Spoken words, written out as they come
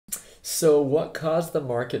So what caused the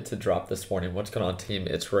market to drop this morning? What's going on, team?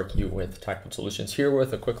 It's Ricky with Tactical Solutions here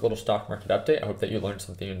with a quick little stock market update. I hope that you learned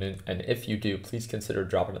something new, and if you do, please consider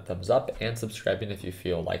dropping a thumbs up and subscribing if you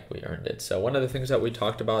feel like we earned it. So one of the things that we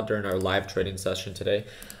talked about during our live trading session today,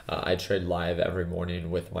 I trade live every morning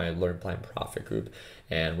with my Learn Plan Profit group,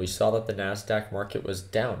 and we saw that the NASDAQ market was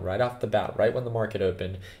down right off the bat, right when the market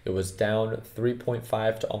opened. It was down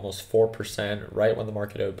 3.5 to almost 4% right when the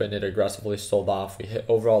market opened. It aggressively sold off. We hit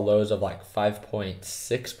overall lows of like 5.6%,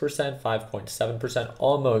 5.7%,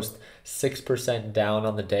 almost 6% down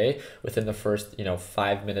on the day within the first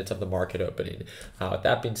 5 minutes of the market opening. With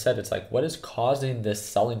that being said, it's like, what is causing this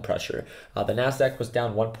selling pressure? The NASDAQ was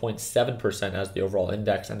down 1.7% as the overall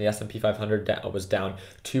index, and the S&P 500 was down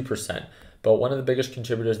 2%. But one of the biggest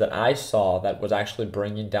contributors that I saw that was actually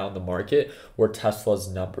bringing down the market were Tesla's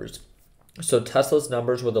numbers. So Tesla's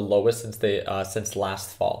numbers were the lowest since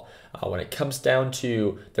last fall. When it comes down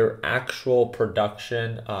to their actual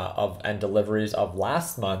production and deliveries of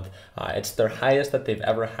last month, it's their highest that they've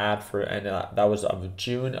ever had and that was of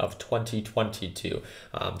June of 2022.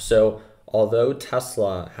 So although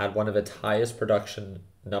Tesla had one of its highest production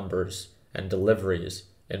numbers and deliveries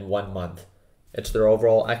in 1 month, it's their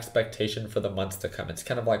overall expectation for the months to come. It's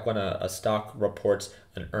kind of like when a stock reports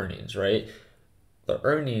an earnings, right? The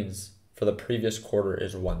earnings for the previous quarter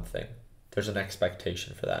is one thing. There's an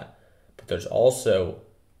expectation for that. But there's also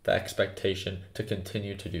the expectation to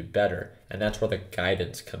continue to do better. And that's where the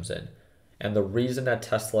guidance comes in. And the reason that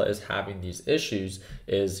Tesla is having these issues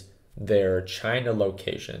is their China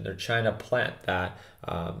location, their China plant that,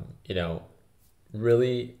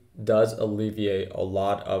 really does alleviate a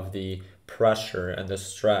lot of the pressure and the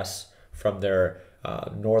stress from their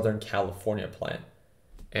Northern California plant.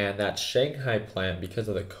 And that Shanghai plant, because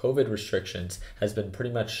of the COVID restrictions, has been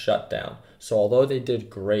pretty much shut down. So although they did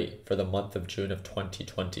great for the month of June of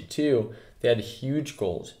 2022, they had huge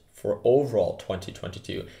goals for overall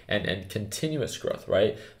 2022 and continuous growth,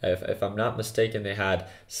 right? If I'm not mistaken, they had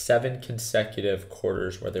 7 consecutive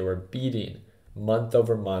quarters where they were beating month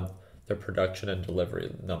over month their production and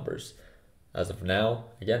delivery numbers. As of now,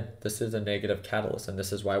 again, this is a negative catalyst, and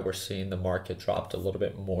this is why we're seeing the market dropped a little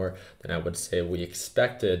bit more than I would say we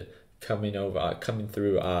expected coming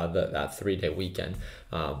through that 3-day weekend.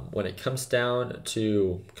 When it comes down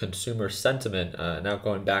to consumer sentiment, now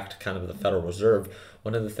going back to kind of the Federal Reserve,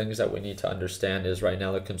 one of the things that we need to understand is right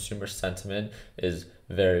now the consumer sentiment is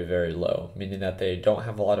very, very low, meaning that they don't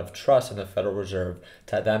have a lot of trust in the Federal Reserve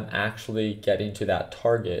to them actually getting to that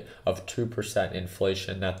target of 2%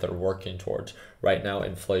 inflation that they're working towards. Right now,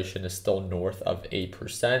 inflation is still north of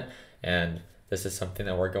 8%, and this is something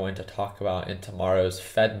that we're going to talk about in tomorrow's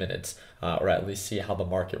Fed minutes, or at least see how the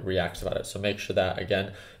market reacts about it. So make sure that,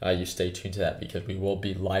 again, you stay tuned to that, because we will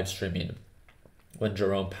be live streaming when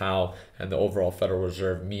Jerome Powell and the overall Federal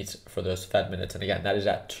Reserve meets for those Fed minutes. And again, that is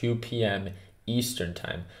at 2 p.m. Eastern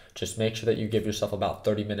time. Just make sure that you give yourself about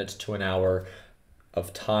 30 minutes to an hour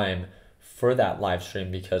of time for that live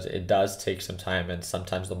stream, because it does take some time, and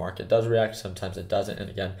sometimes the market does react, sometimes it doesn't. And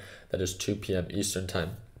again, that is 2 p.m. Eastern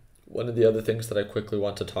time. One of the other things that I quickly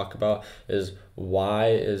want to talk about is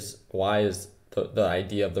why is the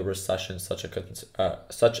idea of the recession such a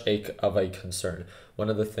concern. One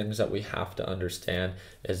of the things that we have to understand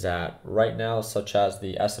is that right now, such as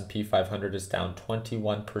the S&P 500 is down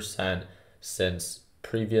 21% since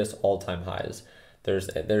previous all-time highs. There's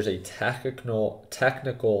a technical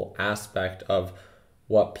aspect of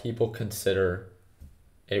what people consider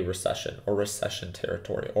a recession or recession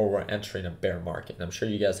territory, or we're entering a bear market. And I'm sure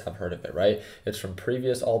you guys have heard of it, right? It's from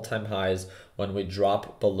previous all-time highs when we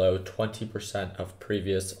drop below 20% of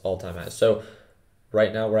previous all-time highs. So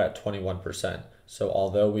right now we're at 21%. So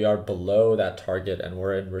although we are below that target and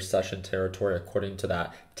we're in recession territory according to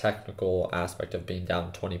that technical aspect of being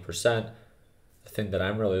down 20%, the thing that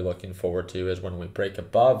I'm really looking forward to is when we break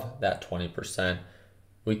above that 20%,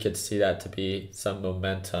 we could see that to be some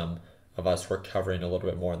momentum of us recovering a little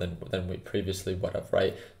bit more than we previously would have,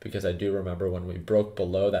 right? Because I do remember when we broke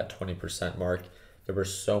below that 20% mark, there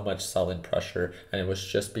was so much selling pressure, and it was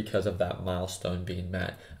just because of that milestone being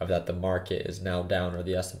met, of that the market is now down, or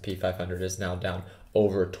the S&P 500 is now down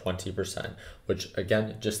over 20%, which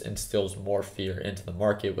again just instills more fear into the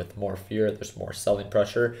market. With more fear, there's more selling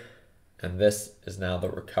pressure, and this is now the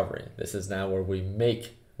recovery. This is now where we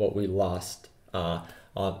make what we lost on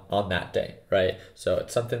that day, right? So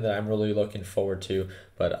it's something that I'm really looking forward to.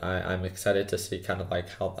 but I'm excited to see kind of like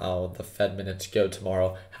how the Fed minutes go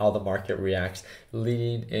tomorrow, how the market reacts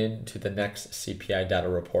leading into the next CPI data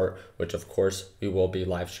report, which of course we will be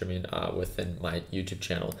live streaming within my YouTube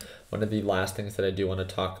channel. One of the last things that I do want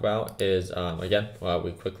to talk about is, again,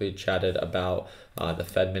 we quickly chatted about the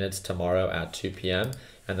Fed minutes tomorrow at 2 p.m.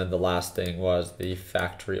 And then the last thing was the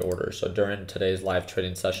factory order. So during today's live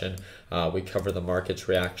trading session, we cover the market's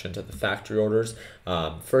reaction to the factory orders.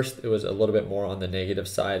 First, it was a little bit more on the negative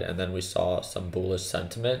side, and then we saw some bullish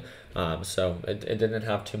sentiment. So it didn't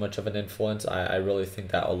have too much of an influence. I really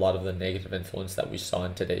think that a lot of the negative influence that we saw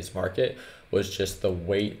in today's market was just the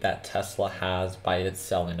weight that Tesla has by its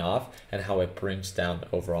selling off and how it brings down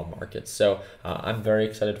overall markets. So I'm very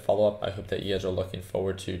excited to follow up. I hope that you guys are looking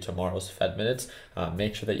forward to tomorrow's Fed minutes.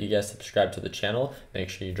 Make sure that you guys subscribe to the channel. Make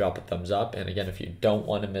sure you drop a thumbs up. And again, if you don't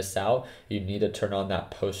want to miss out, you need to turn on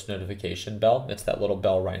that post notification bell. It's that little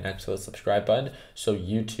bell right next to the subscribe button, so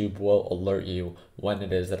YouTube will alert you when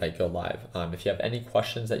it is that I go live. If you have any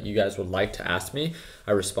questions that you guys would like to ask me,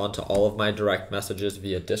 I respond to all of my direct messages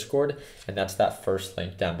via Discord, and that's that first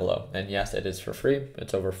link down below. And yes, it is for free.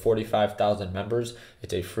 It's over 45,000 members.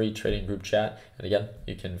 It's a free trading group chat. And again,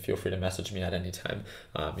 you can feel free to message me at any time.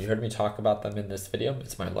 You heard me talk about them in this video.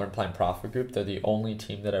 It's my Learn Plan Profit group. They're the only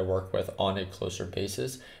team that I work with on a closer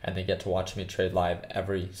basis, and they get to watch me trade live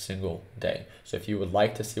every single day. So if you would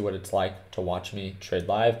like to see what it's like to watch me trade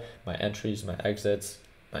live, my entries, my exits,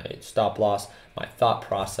 my stop loss, my thought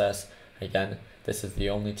process, again, this is the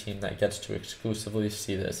only team that gets to exclusively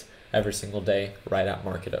see this every single day right at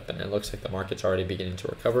market open. It looks like the market's already beginning to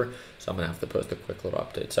recover, so I'm gonna have to post a quick little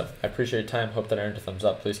update. So I appreciate your time. Hope that I earned a thumbs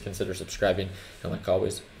up. Please consider subscribing, and like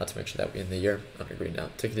always, let's make sure that we end the year on a green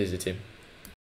note. Take it easy, team.